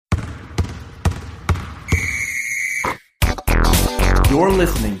You're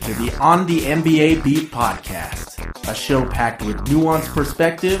listening to the On the NBA Beat podcast, a show packed with nuanced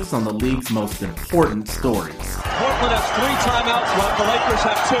perspectives on the league's most important stories. Portland has 3 timeouts while the Lakers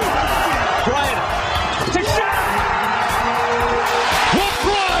have 2. Bryant to shot!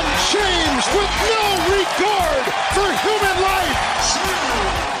 LeBron James with no regard for human life!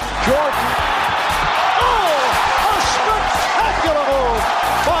 Jordan. Oh! A spectacular move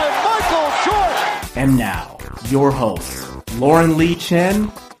by Michael Jordan! And now, your hosts, Lauren Lee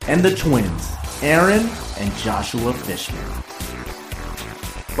Chen and the twins, Aaron and Joshua Fishman.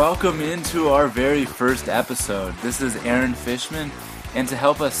 Welcome into our very first episode. This is Aaron Fishman, and to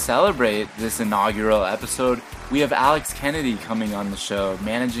help us celebrate this inaugural episode, we have Alex Kennedy coming on the show,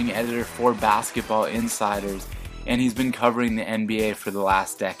 managing editor for Basketball Insiders, and he's been covering the NBA for the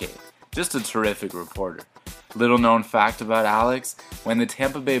last decade. Just a terrific reporter. Little known fact about Alex, when the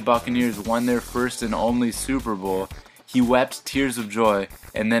Tampa Bay Buccaneers won their first and only Super Bowl, he wept tears of joy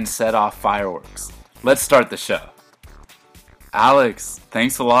and then set off fireworks. Let's start the show. Alex,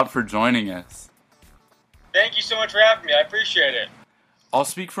 thanks a lot for joining us. Thank you so much for having me. I appreciate it. I'll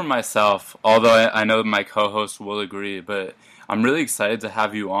speak for myself, although I know my co-host will agree, but I'm really excited to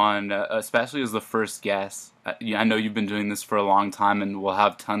have you on, especially as the first guest. I know you've been doing this for a long time and we'll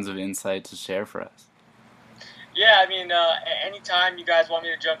have tons of insight to share for us. Yeah, I mean, anytime you guys want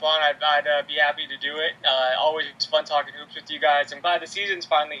me to jump on, I'd be happy to do it. Always fun talking hoops with you guys. I'm glad the season's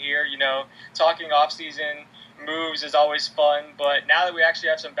finally here. You know, talking off-season moves is always fun, but now that we actually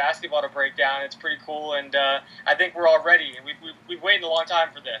have some basketball to break down, it's pretty cool, and I think we're all ready. We've waited a long time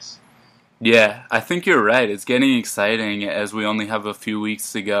for this. Yeah, I think you're right. It's getting exciting as we only have a few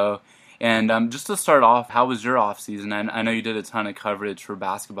weeks to go. And just to start off, how was your off-season? I know you did a ton of coverage for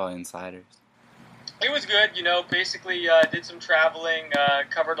Basketball Insiders. It was good, you know, basically did some traveling,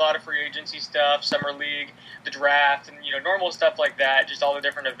 covered a lot of free agency stuff, summer league, the draft, and, you know, normal stuff like that, just all the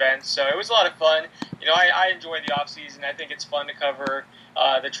different events. So it was a lot of fun. You know, I enjoy the offseason. I think it's fun to cover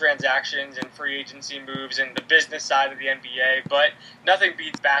the transactions and free agency moves and the business side of the NBA, but nothing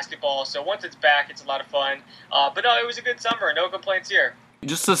beats basketball. So once it's back, it's a lot of fun. But no, it was a good summer. No complaints here.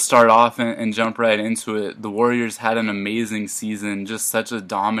 Just to start off and jump right into it, the Warriors had an amazing season, just such a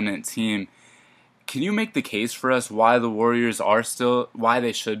dominant team. Can you make the case for us why the Warriors why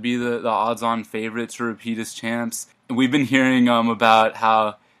they should be the odds-on favorite to repeat as champs? We've been hearing about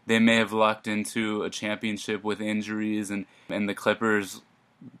how they may have lucked into a championship with injuries and the Clippers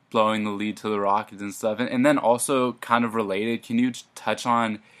blowing the lead to the Rockets and stuff. And then also kind of related, can you touch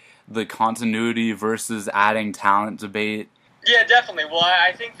on the continuity versus adding talent debate? Yeah, definitely. Well,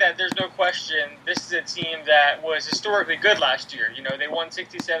 I think that there's no question this is a team that was historically good last year. You know, they won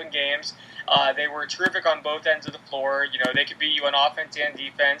 67 games. They were terrific on both ends of the floor. You know, they could beat you on offense and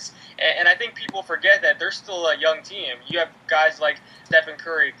defense. And I think people forget that they're still a young team. You have guys like Stephen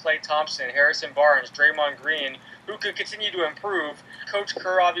Curry, Klay Thompson, Harrison Barnes, Draymond Green, who could continue to improve. Coach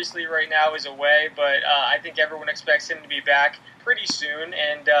Kerr, obviously, right now is away, but I think everyone expects him to be back pretty soon,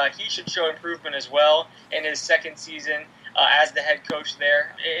 and he should show improvement as well in his second season as the head coach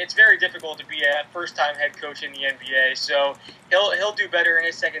there. It's very difficult to be a first-time head coach in the NBA, so he'll do better in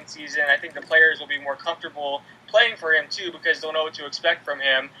his second season. I think the players will be more comfortable playing for him too because they'll know what to expect from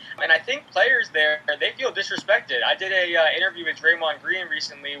him. And I think players there, they feel disrespected. I did a interview with Draymond Green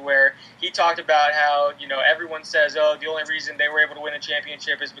recently where he talked about how, you know, everyone says, oh, the only reason they were able to win a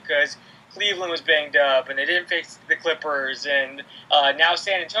championship is because Cleveland was banged up and they didn't face the Clippers, and now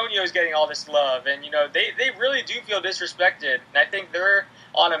San Antonio is getting all this love, and, you know, they really do feel disrespected, and I think they're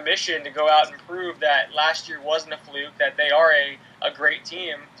on a mission to go out and prove that last year wasn't a fluke, that they are a great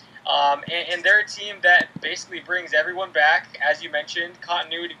team, and they're a team that basically brings everyone back. As you mentioned,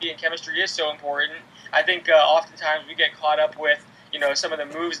 continuity and chemistry is so important. I think oftentimes we get caught up with, you know, some of the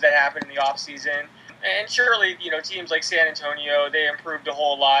moves that happen in the offseason. And surely, you know, teams like San Antonio, they improved a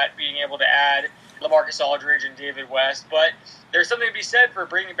whole lot, being able to add LaMarcus Aldridge and David West. But there's something to be said for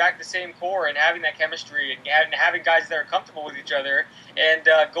bringing back the same core and having that chemistry and having guys that are comfortable with each other. And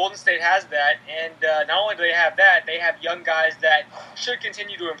Golden State has that. And not only do they have that, they have young guys that should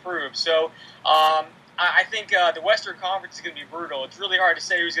continue to improve. So I think the Western Conference is going to be brutal. It's really hard to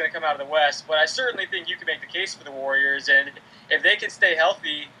say who's going to come out of the West. But I certainly think you can make the case for the Warriors. And if they can stay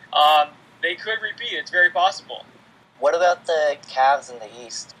healthy, they could repeat. It's very possible. What about the Cavs in the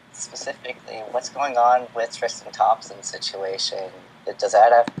East? Specifically, what's going on with Tristan Thompson's situation? Does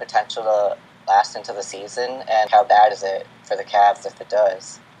that have potential to last into the season? And how bad is it for the Cavs if it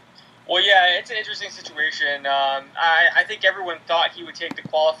does? Well, yeah, it's an interesting situation. I think everyone thought he would take the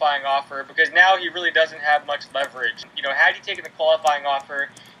qualifying offer because now he really doesn't have much leverage. You know, had he taken the qualifying offer,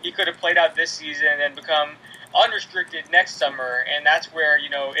 he could have played out this season and become unrestricted next summer, and that's where,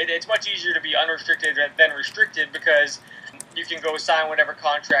 it's much easier to be unrestricted than restricted because you can go sign whatever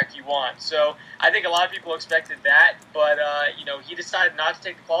contract you want. So I think a lot of people expected that, but he decided not to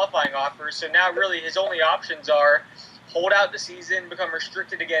take the qualifying offer. So now really his only options are hold out the season, become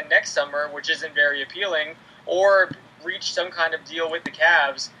restricted again next summer, which isn't very appealing, or reach some kind of deal with the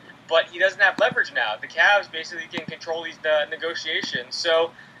Cavs. But he doesn't have leverage now. The Cavs basically can control these negotiations.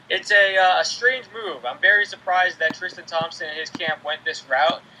 So it's a strange move. I'm very surprised that Tristan Thompson and his camp went this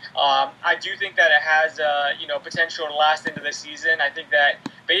route. I do think that it has potential to last into the season. I think that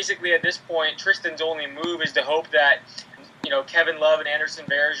basically at this point, Tristan's only move is to hope that Kevin Love and Anderson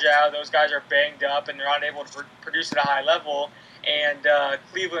Varejao, those guys are banged up and they're not able to produce at a high level. And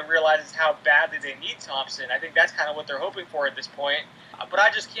Cleveland realizes how badly they need Thompson. I think that's kind of what they're hoping for at this point. But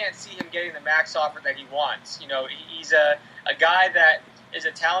I just can't see him getting the max offer that he wants. He's a guy that is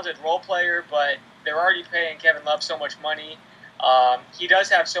a talented role player, but they're already paying Kevin Love so much money. He does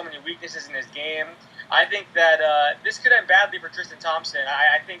have so many weaknesses in his game. I think that this could end badly for Tristan Thompson.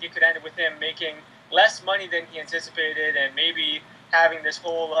 I think it could end with him making less money than he anticipated and maybe having this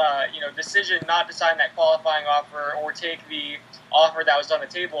whole decision not to sign that qualifying offer or take the offer that was on the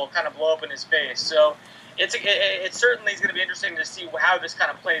table kind of blow up in his face. So it certainly is going to be interesting to see how this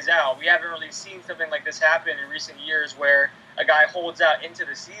kind of plays out. We haven't really seen something like this happen in recent years where a guy holds out into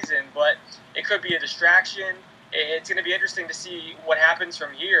the season, but it could be a distraction. It's going to be interesting to see what happens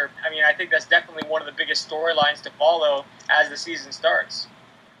from here. I mean, I think that's definitely one of the biggest storylines to follow as the season starts.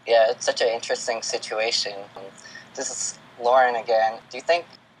 Yeah, it's such an interesting situation. This is Lauren again. Do you think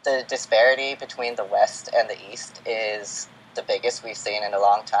the disparity between the West and the East is the biggest we've seen in a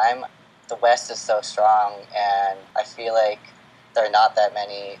long time? The West is so strong, and I feel like there are not that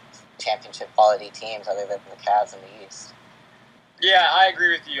many championship quality teams other than the Cavs in the East. Yeah, I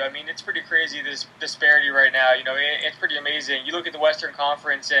agree with you. I mean, it's pretty crazy, this disparity right now. It's pretty amazing. You look at the Western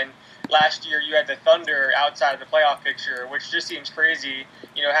Conference, and last year you had the Thunder outside of the playoff picture, which just seems crazy.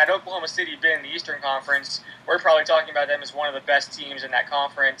 Had Oklahoma City been in the Eastern Conference, we're probably talking about them as one of the best teams in that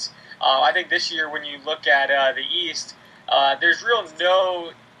conference. I think this year when you look at the East, there's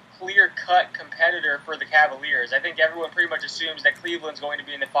no clear-cut competitor for the Cavaliers. I think everyone pretty much assumes that Cleveland's going to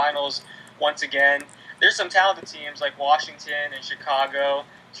be in the finals once again. There's some talented teams like Washington and Chicago,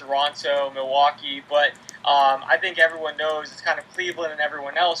 Toronto, Milwaukee, but I think everyone knows it's kind of Cleveland and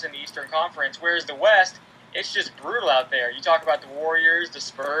everyone else in the Eastern Conference, whereas the West, it's just brutal out there. You talk about the Warriors, the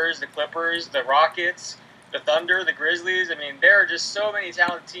Spurs, the Clippers, the Rockets, the Thunder, the Grizzlies. I mean, there are just so many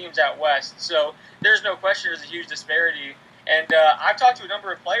talented teams out West, so there's no question there's a huge disparity. And I've talked to a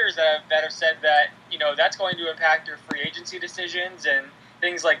number of players that have said that, that's going to impact their free agency decisions and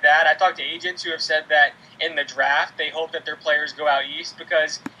things like that. I talked to agents who have said that in the draft, they hope that their players go out east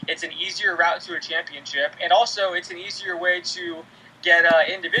because it's an easier route to a championship, and also it's an easier way to get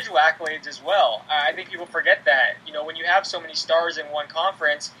individual accolades as well. I think people forget that. When you have so many stars in one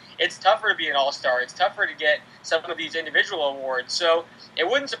conference, it's tougher to be an all-star. It's tougher to get some of these individual awards. So it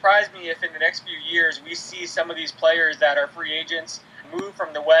wouldn't surprise me if in the next few years we see some of these players that are free agents move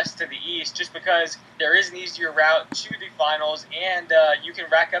from the West to the East just because there is an easier route to the finals and you can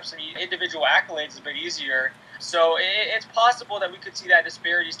rack up some individual accolades a bit easier. So it's possible that we could see that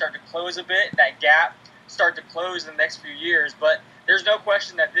disparity start to close a bit, that gap start to close in the next few years. But there's no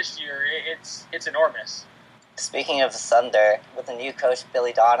question that this year it's enormous. Speaking of the Thunder, with the new coach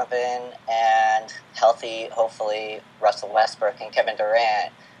Billy Donovan and healthy, hopefully, Russell Westbrook and Kevin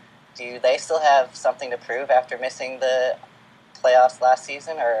Durant, do they still have something to prove after missing the playoffs last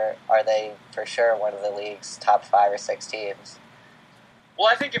season, or are they for sure one of the league's top 5 or 6 teams? Well,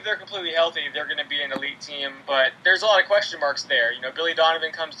 I think if they're completely healthy, they're going to be an elite team, but there's a lot of question marks there. Billy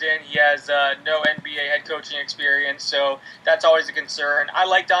Donovan comes in, he has no NBA head coaching experience, so that's always a concern. I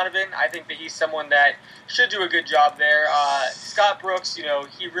like Donovan. I think that he's someone that should do a good job there. Scott Brooks,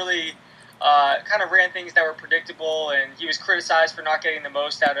 he really kind of ran things that were predictable, and he was criticized for not getting the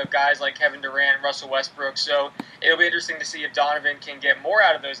most out of guys like Kevin Durant and Russell Westbrook, so it'll be interesting to see if Donovan can get more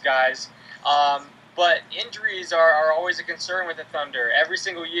out of those guys. But injuries are always a concern with the Thunder every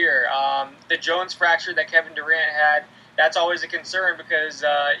single year. The Jones fracture that Kevin Durant had, that's always a concern because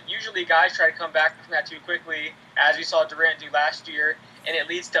usually guys try to come back from that too quickly, as we saw Durant do last year, and it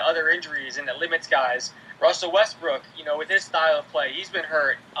leads to other injuries and it limits guys. Russell Westbrook, with his style of play, he's been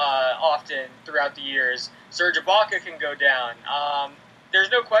hurt often throughout the years. Serge Ibaka can go down.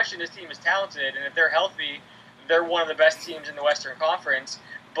 There's no question this team is talented, and if they're healthy, they're one of the best teams in the Western Conference.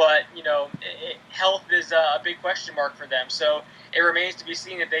 But, health is a big question mark for them. So it remains to be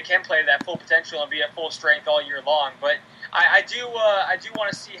seen if they can play that full potential and be at full strength all year long. But I do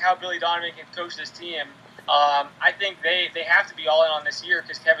want to see how Billy Donovan can coach this team. I think they have to be all in on this year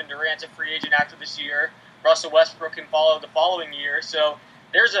because Kevin Durant's a free agent after this year. Russell Westbrook can follow the following year. So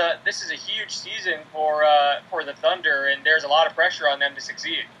this is a huge season for the Thunder, and there's a lot of pressure on them to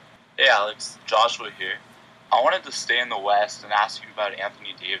succeed. Hey Alex, Joshua here. I wanted to stay in the West and ask you about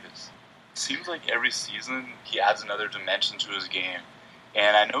Anthony Davis. It seems like every season he adds another dimension to his game,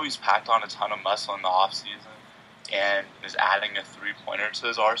 and I know he's packed on a ton of muscle in the offseason and is adding a three-pointer to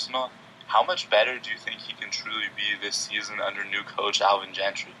his arsenal. How much better do you think he can truly be this season under new coach Alvin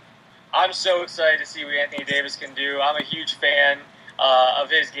Gentry? I'm so excited to see what Anthony Davis can do. I'm a huge fan of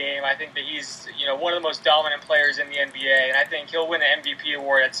his game. I think that he's one of the most dominant players in the NBA, and I think he'll win the MVP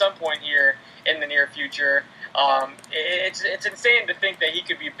award at some point here in the near future. It's insane to think that he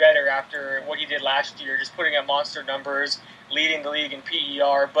could be better after what he did last year, just putting up monster numbers, leading the league in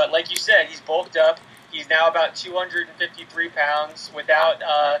PER. But like you said, he's bulked up. He's now about 253 pounds without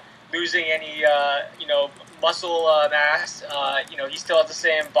losing any muscle mass. He still has the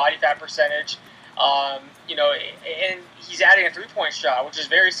same body fat percentage. And he's adding a three-point shot, which is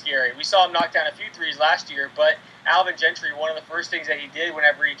very scary. We saw him knock down a few threes last year, but Alvin Gentry, one of the first things that he did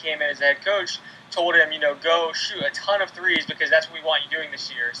whenever he came in as head coach, told him, go shoot a ton of threes because that's what we want you doing this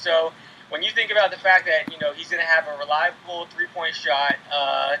year. So when you think about the fact that, he's going to have a reliable three-point shot,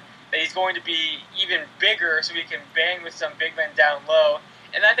 that he's going to be even bigger so he can bang with some big men down low,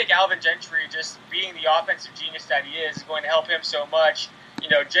 and I think Alvin Gentry, just being the offensive genius that he is going to help him so much.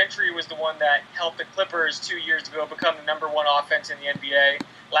 Gentry was the one that helped the Clippers 2 years ago become the number one offense in the NBA.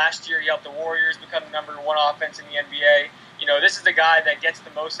 Last year, he helped the Warriors become the number one offense in the NBA. This is the guy that gets the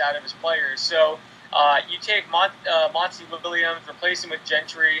most out of his players. So you take Monty Williams, replace him with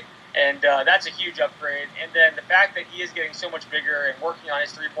Gentry, and that's a huge upgrade. And then the fact that he is getting so much bigger and working on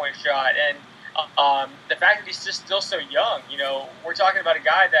his three-point shot, and the fact that he's just still so young. We're talking about a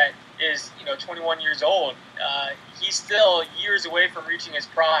guy that is 21 years old. He's still years away from reaching his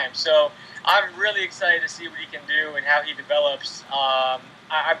prime. So I'm really excited to see what he can do and how he develops.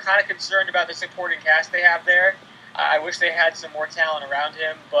 I'm kind of concerned about the supporting cast they have there. I wish they had some more talent around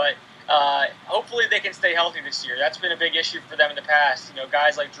him, but hopefully they can stay healthy this year. That's been a big issue for them in the past.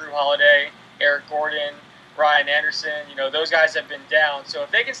 Guys like Drew Holiday, Eric Gordon, Ryan Anderson, those guys have been down. So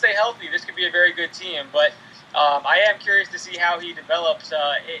if they can stay healthy, this could be a very good team. But I am curious to see how he develops.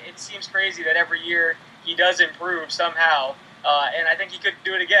 It seems crazy that every year he does improve somehow, and I think he could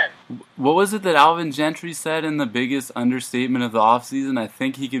do it again. What was it that Alvin Gentry said in the biggest understatement of the offseason? I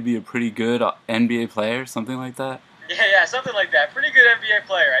think he could be a pretty good NBA player, something like that? Yeah, something like that. Pretty good NBA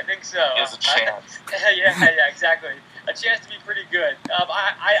player, I think so. He has a chance. Yeah, exactly. A chance to be pretty good.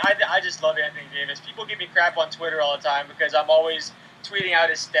 I just love Anthony Davis. People give me crap on Twitter all the time because I'm always tweeting out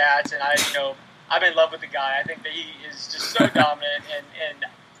his stats, and I'm in love with the guy. I think that he is just so dominant, and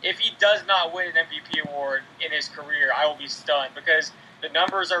if he does not win an MVP award in his career, I will be stunned because the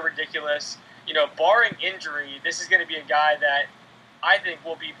numbers are ridiculous. Barring injury, this is going to be a guy that I think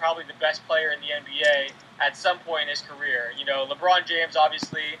will be probably the best player in the NBA at some point in his career. LeBron James,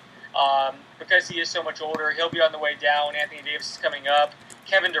 obviously, because he is so much older, he'll be on the way down. Anthony Davis is coming up.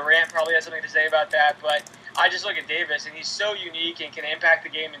 Kevin Durant probably has something to say about that, but I just look at Davis, and he's so unique and can impact the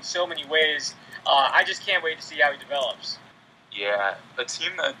game in so many ways. I just can't wait to see how he develops. Yeah, a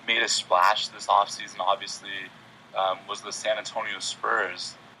team that made a splash this offseason, obviously, was the San Antonio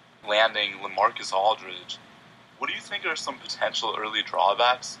Spurs, landing LaMarcus Aldridge. What do you think are some potential early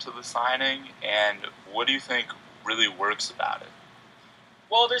drawbacks to the signing, and what do you think really works about it?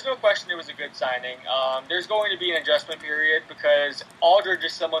 Well, there's no question it was a good signing. There's going to be an adjustment period because Aldridge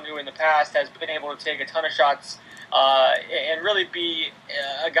is someone who in the past has been able to take a ton of shots and really be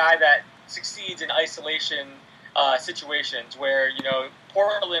a guy that succeeds in isolation situations where,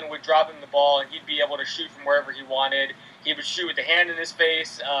 Portland would drop him the ball and he'd be able to shoot from wherever he wanted. He would shoot with the hand in his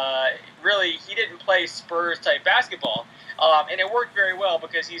face. Really, he didn't play Spurs-type basketball. And it worked very well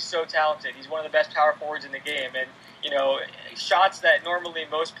because he's so talented. He's one of the best power forwards in the game. And, shots that normally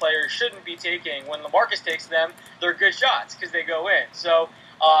most players shouldn't be taking, when LaMarcus takes them, they're good shots because they go in. So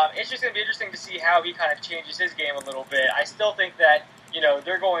it's just going to be interesting to see how he kind of changes his game a little bit. I still think that,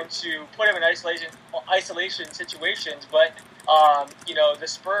 they're going to put him in isolation situations, but the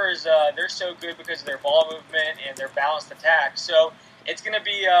Spurs, they're so good because of their ball movement and their balanced attack. So it's going to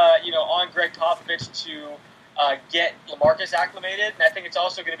be, on Greg Popovich to get LaMarcus acclimated, and I think it's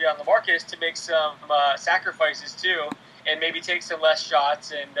also going to be on LaMarcus to make some sacrifices too, and maybe take some less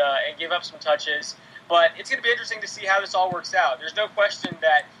shots and give up some touches. But it's going to be interesting to see how this all works out. There's no question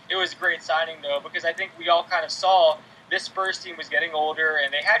that it was a great signing, though, because I think we all kind of saw this Spurs team was getting older,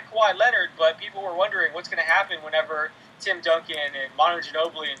 and they had Kawhi Leonard, but people were wondering what's going to happen whenever Tim Duncan and Manu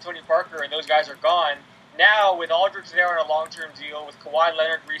Ginobili and Tony Parker and those guys are gone. Now, with Aldridge there on a long-term deal, with Kawhi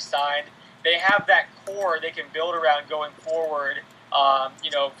Leonard re-signed, they have that core they can build around going forward,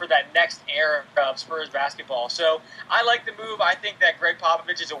 for that next era of Spurs basketball. So I like the move. I think that Greg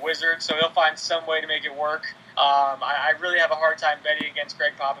Popovich is a wizard, so he'll find some way to make it work. I really have a hard time betting against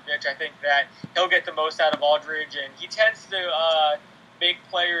Greg Popovich. I think that he'll get the most out of Aldridge, and he tends to make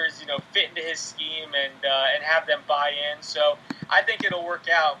players, fit into his scheme and have them buy in. So I think it'll work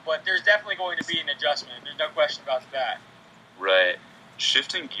out, but there's definitely going to be an adjustment. There's no question about that. Right.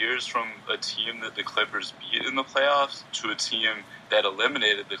 Shifting gears from a team that the Clippers beat in the playoffs to a team that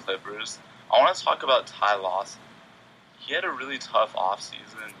eliminated the Clippers, I want to talk about Ty Lawson. He had a really tough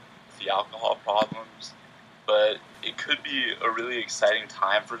offseason with the alcohol problems, but it could be a really exciting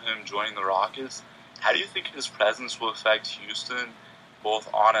time for him joining the Rockets. How do you think his presence will affect Houston,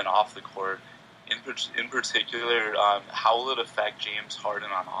 both on and off the court? In particular, how will it affect James Harden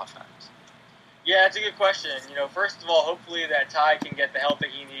on offense? Yeah, it's a good question. First of all, hopefully that Ty can get the help that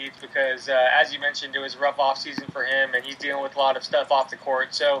he needs because, as you mentioned, it was a rough offseason for him, and he's dealing with a lot of stuff off the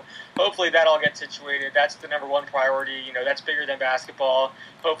court. So hopefully that all gets situated. That's the number one priority. That's bigger than basketball.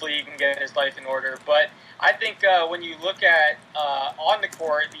 Hopefully he can get his life in order. But I think when you look at on the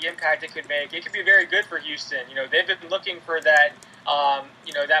court, the impact it could make, it could be very good for Houston. They've been looking for that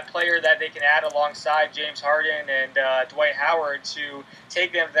that player that they can add alongside James Harden and Dwight Howard to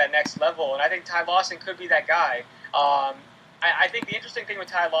take them to that next level. And I think Ty Lawson could be that guy. I think the interesting thing with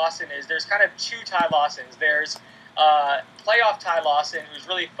Ty Lawson is there's kind of two Ty Lawsons. There's playoff Ty Lawson, who's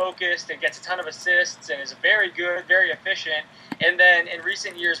really focused and gets a ton of assists and is very good, very efficient. And then in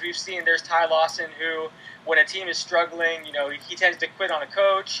recent years, we've seen there's Ty Lawson who, when a team is struggling, he tends to quit on a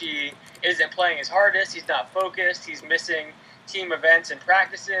coach. He isn't playing his hardest. He's not focused. He's missing team events and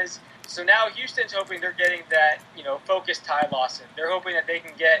practices. So now Houston's hoping they're getting that, focused Ty Lawson. They're hoping that they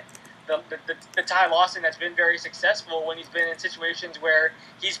can get the Ty Lawson that's been very successful when he's been in situations where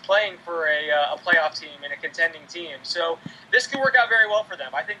he's playing for a playoff team and a contending team. So this could work out very well for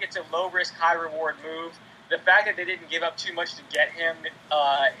them. I think it's a low-risk, high-reward move. The fact that they didn't give up too much to get him,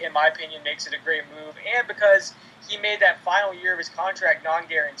 in my opinion, makes it a great move. And because he made that final year of his contract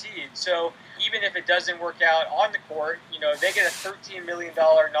non-guaranteed. So even if it doesn't work out on the court, they get a $13 million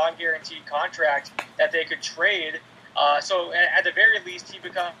non-guaranteed contract that they could trade. So at the very least, he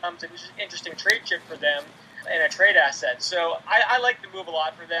becomes an interesting trade chip for them and a trade asset. So I like the move a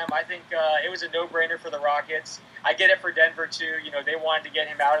lot for them. I think it was a no-brainer for the Rockets. I get it for Denver, too. They wanted to get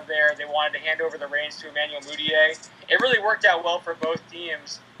him out of there. They wanted to hand over the reins to Emmanuel Mudiay. It really worked out well for both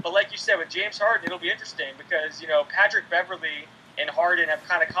teams. But like you said, with James Harden, it'll be interesting because, Patrick Beverley and Harden have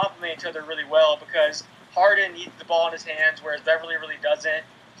kind of complemented each other really well because Harden needs the ball in his hands, whereas Beverley really doesn't.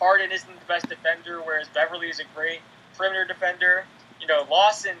 Harden isn't the best defender, whereas Beverley is a great perimeter defender.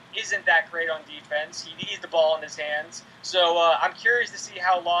 Lawson isn't that great on defense. He needs the ball in his hands. So I'm curious to see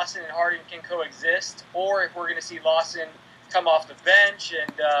how Lawson and Harden can coexist, or if we're going to see Lawson come off the bench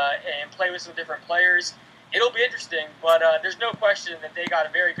and play with some different players. It'll be interesting, but there's no question that they got a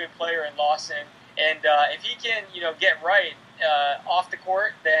very good player in Lawson. And if he can, get right off the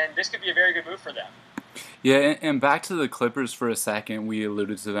court, then this could be a very good move for them. Yeah, and back to the Clippers for a second. We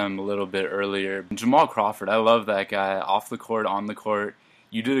alluded to them a little bit earlier. Jamal Crawford, I love that guy. Off the court, on the court.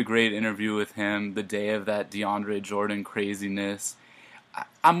 You did a great interview with him the day of that DeAndre Jordan craziness.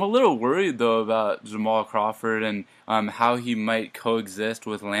 I'm a little worried, though, about Jamal Crawford and how he might coexist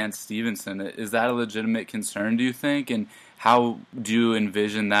with Lance Stevenson. Is that a legitimate concern, do you think? And how do you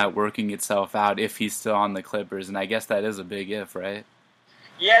envision that working itself out if he's still on the Clippers? And I guess that is a big if, right?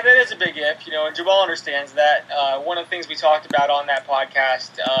 Yeah, that is a big if, and Jamal understands that. One of the things we talked about on that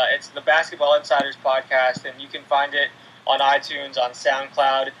podcast, it's the Basketball Insiders podcast, and you can find it on iTunes, on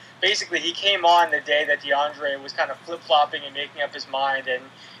SoundCloud. Basically, he came on the day that DeAndre was kind of flip-flopping and making up his mind, and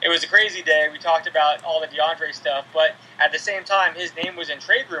it was a crazy day. We talked about all the DeAndre stuff, but at the same time, his name was in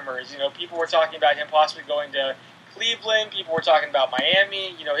trade rumors. People were talking about him possibly going to Cleveland. People were talking about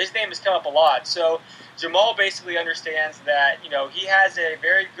Miami. His name has come up a lot. So Jamal basically understands that, he has a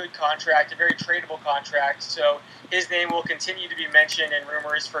very good contract, a very tradable contract. So his name will continue to be mentioned in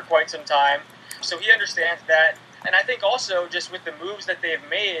rumors for quite some time. So he understands that. And I think also just with the moves that they've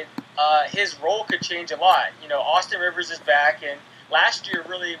made, his role could change a lot. Austin Rivers is back. And last year,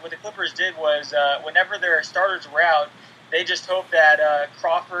 really, what the Clippers did was whenever their starters were out, they just hoped that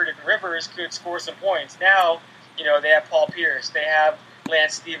Crawford and Rivers could score some points. Now, they have Paul Pierce, they have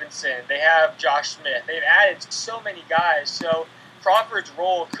Lance Stevenson, they have Josh Smith. They've added so many guys, so Crawford's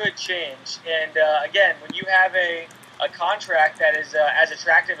role could change. And again, when you have a a contract that is as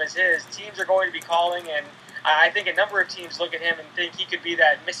attractive as his, teams are going to be calling, and I think a number of teams look at him and think he could be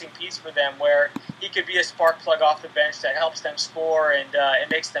that missing piece for them, where he could be a spark plug off the bench that helps them score and it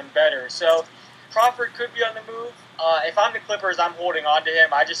makes them better. So Crawford could be on the move. If I'm the Clippers, I'm holding on to him.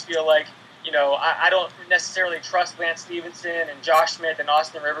 I just feel like, I don't necessarily trust Lance Stevenson and Josh Smith and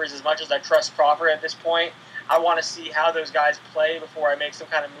Austin Rivers as much as I trust Crawford at this point. I want to see how those guys play before I make some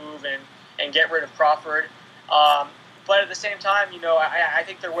kind of move and get rid of Crawford. But at the same time, I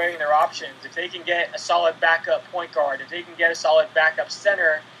think they're weighing their options. If they can get a solid backup point guard, if they can get a solid backup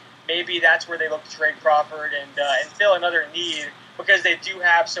center, maybe that's where they look to trade Crawford and fill another need, because they do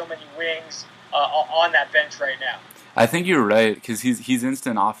have so many wings on that bench right now. I think you're right, because he's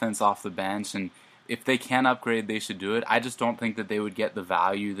instant offense off the bench, and if they can upgrade, they should do it. I just don't think that they would get the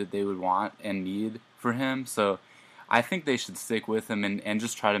value that they would want and need for him, so I think they should stick with him and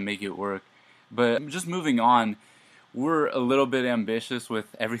just try to make it work. But just moving on, we're a little bit ambitious with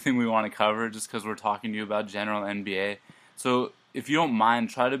everything we want to cover just because we're talking to you about general NBA. So if you don't mind,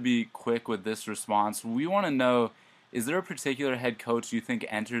 try to be quick with this response. We want to know, is there a particular head coach you think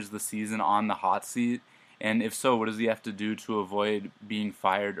enters the season on the hot seat? And if so, what does he have to do to avoid being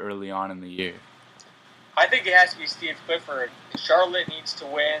fired early on in the year? I think it has to be Steve Clifford. Charlotte needs to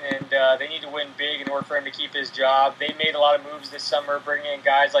win, and they need to win big in order for him to keep his job. They made a lot of moves this summer, bringing in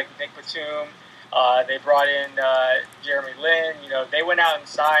guys like Nick Batum. They brought in Jeremy Lin. They went out and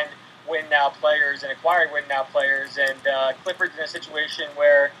signed win-now players and acquired win-now players. And Clifford's in a situation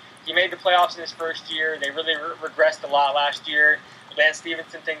where he made the playoffs in his first year. They really regressed a lot last year. The Lance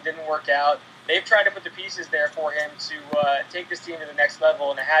Stevenson thing didn't work out. They've tried to put the pieces there for him to take this team to the next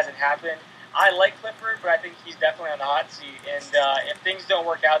level, and it hasn't happened. I like Clifford, but I think he's definitely on the hot seat. And if things don't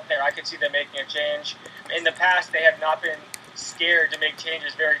work out there, I could see them making a change. In the past, they have not been scared to make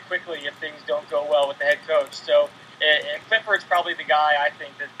changes very quickly if things don't go well with the head coach. So Clifford's probably the guy I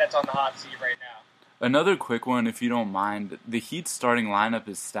think that's on the hot seat right now. Another quick one, if you don't mind. The Heat's starting lineup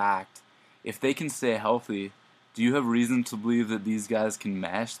is stacked. If they can stay healthy, do you have reason to believe that these guys can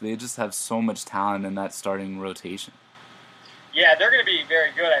mesh? They just have so much talent in that starting rotation. Yeah, they're going to be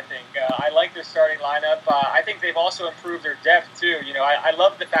very good, I think. I like their starting lineup. I think they've also improved their depth, too. I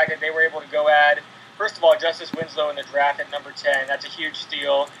love the fact that they were able to go add, first of all, Justice Winslow in the draft at number 10. That's a huge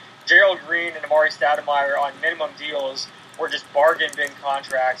steal. Gerald Green and Amari Stoudemire on minimum deals were just bargain bin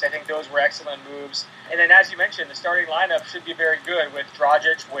contracts. I think those were excellent moves. And then, as you mentioned, the starting lineup should be very good with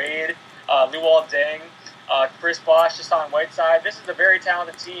Dragic, Wade, Luol Deng, Chris Bosh, Hassan Whiteside. This is a very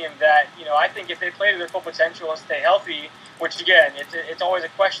talented team that, I think if they play to their full potential and stay healthy, which, again, it's always a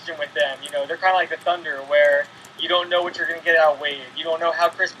question with them. They're kind of like the Thunder, where you don't know what you're going to get out of Wade. You don't know how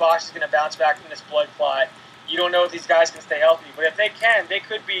Chris Bosh is going to bounce back from this blood clot. You don't know if these guys can stay healthy. But if they can, they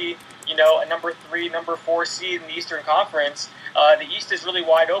could be, a number 3, number 4 seed in the Eastern Conference. The East is really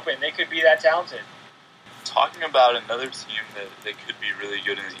wide open. They could be that talented. Talking about another team that could be really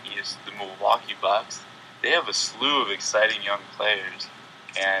good in the East, the Milwaukee Bucks, they have a slew of exciting young players,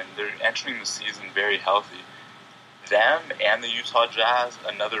 and they're entering the season very healthy. Them and the Utah Jazz,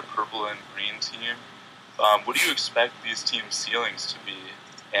 another purple and green team. What do you expect these teams' ceilings to be,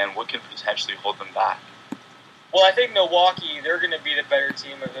 and what can potentially hold them back? Well, I think Milwaukee, they're going to be the better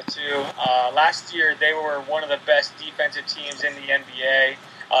team of the two. Last year, they were one of the best defensive teams in the NBA.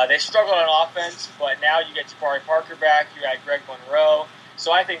 They struggled on offense, but now you get Jabari Parker back, you add Greg Monroe.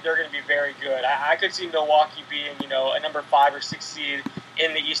 So I think they're going to be very good. I could see Milwaukee being, a number 5 or 6 seed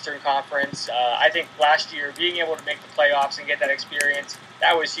in the Eastern Conference. I think last year, being able to make the playoffs and get that experience,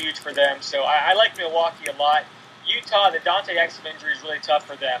 that was huge for them. So I like Milwaukee a lot. Utah, the Dante Exum injury is really tough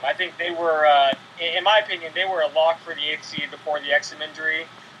for them. I think they were, in my opinion, they were a lock for the 8th seed before the Exum injury.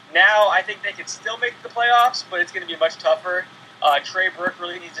 Now I think they could still make the playoffs, but it's going to be much tougher. Trey Burke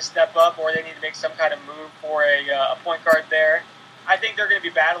really needs to step up, or they need to make some kind of move for a point guard there. I think they're going to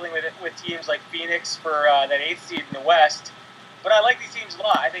be battling with teams like Phoenix for that 8th seed in the West. But I like these teams a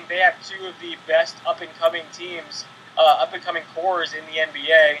lot. I think they have 2 of the best up-and-coming teams, up-and-coming cores in the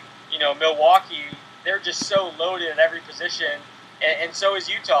NBA. Milwaukee, they're just so loaded at every position, and so is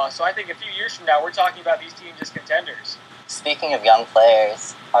Utah. So I think a few years from now, we're talking about these teams as contenders. Speaking of young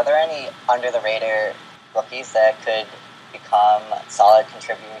players, are there any under-the-radar rookies that could become solid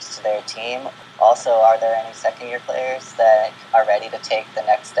contributors to their team? Also, are there any second-year players that are ready to take the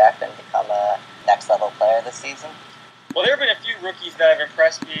next step and become a next-level player this season? Well, there have been a few rookies that have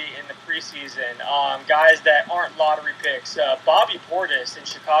impressed me in the preseason, guys that aren't lottery picks. Bobby Portis in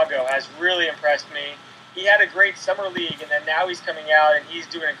Chicago has really impressed me. He had a great summer league, and then now he's coming out, and he's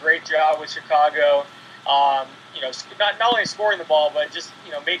doing a great job with Chicago. Not only scoring the ball, but just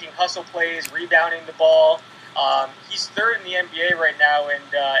making hustle plays, rebounding the ball. He's third in the NBA right now in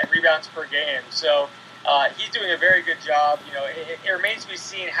rebounds per game. So he's doing a very good job. You know, it remains to be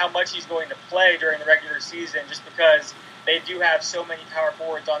seen how much he's going to play during the regular season, just because they do have so many power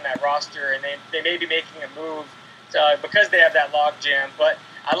forwards on that roster, and they may be making a move because they have that log jam. But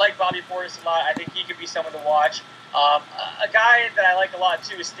I like Bobby Portis a lot. I think he could be someone to watch. A guy that I like a lot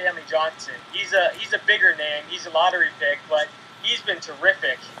too is Stanley Johnson. He's a bigger name. He's a lottery pick, but he's been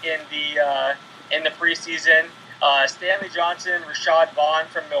terrific in the preseason. Stanley Johnson, Rashad Vaughn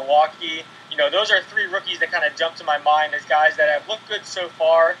from Milwaukee. You know, those are three rookies that kind of jump to my mind as guys that have looked good so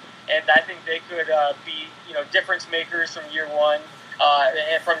far, and I think they could be, you know, difference makers from year one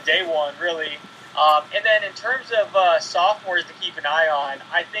and from day one, really. And then in terms of sophomores to keep an eye on,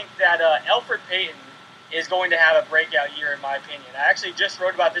 I think that Elfrid Payton is going to have a breakout year, in my opinion. I actually just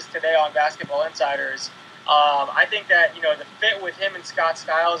wrote about this today on Basketball Insiders. I think that, you know, the fit with him and Scott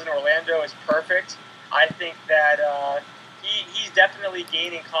Skiles in Orlando is perfect. I think that he's definitely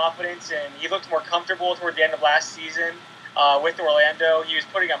gaining confidence, and he looked more comfortable toward the end of last season with Orlando. He was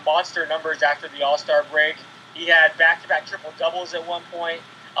putting up monster numbers after the All-Star break. He had back-to-back triple-doubles at one point.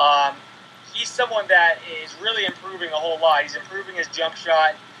 He's someone that is really improving a whole lot. He's improving his jump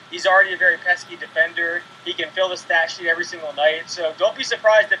shot. He's already a very pesky defender. He can fill the stat sheet every single night. So don't be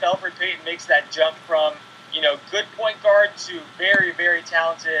surprised if Elfrid Payton makes that jump from, you know, good point guard to very, very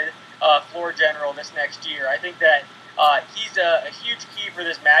talented floor general this next year. I think that he's a huge key for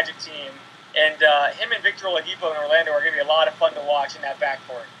this Magic team. And him and Victor Oladipo in Orlando are going to be a lot of fun to watch in that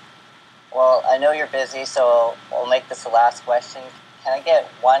backcourt. Well, I know you're busy, so we'll make this the last question. Can I get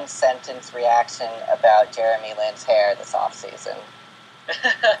one sentence reaction about Jeremy Lin's hair this offseason?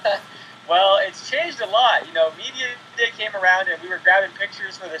 Well, it's changed a lot. You know, Media Day came around and we were grabbing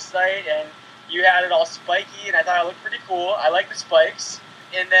pictures for the site, and you had it all spiky, and I thought it looked pretty cool. I like the spikes.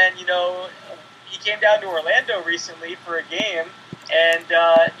 And then, you know, he came down to Orlando recently for a game, and,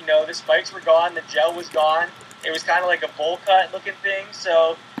 you know, the spikes were gone, the gel was gone. It was kind of like a bowl cut looking thing.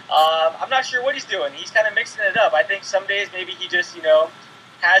 So I'm not sure what he's doing. He's kind of mixing it up. I think some days maybe he just, you know,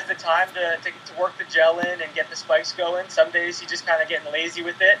 has the time to work the gel in and get the spikes going. Some days he's just kind of getting lazy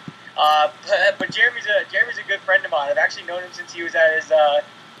with it. But Jeremy's a good friend of mine. I've actually known him since he was at his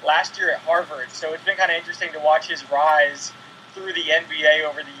last year at Harvard. So it's been kind of interesting to watch his rise through the NBA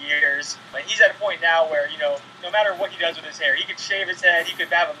over the years. But he's at a point now where, you know, no matter what he does with his hair, he could shave his head, he could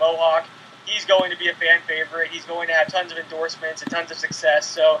have a mohawk. He's going to be a fan favorite. He's going to have tons of endorsements and tons of success.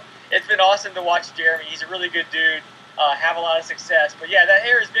 So it's been awesome to watch Jeremy. He's a really good dude. Have a lot of success. But yeah, that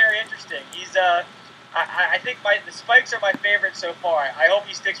hair is very interesting. He's I think the spikes are my favorite so far. I hope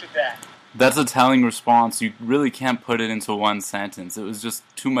he sticks with that. That's a telling response. You really can't put it into one sentence. It was just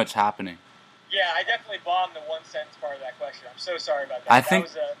too much happening. Yeah, I definitely bombed the one sentence part of that question. I'm so sorry about that.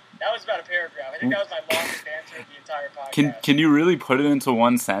 That was about a paragraph. I think that was my longest answer of the entire podcast. Can you really put it into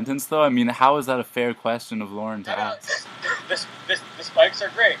one sentence though? I mean, how is that a fair question of Lauren to ask? The spikes are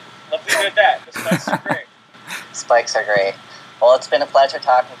great. Let's leave it at that. The spikes are great. Spikes are great. Well, it's been a pleasure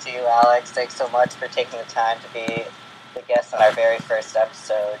talking to you, Alex. Thanks so much for taking the time to be the guest on our very first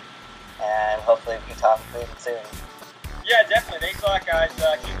episode. And hopefully we can talk again soon. Yeah, definitely. Thanks a lot, guys.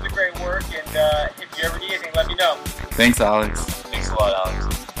 Keep up the great work. And if you ever need anything, let me know. Thanks, Alex.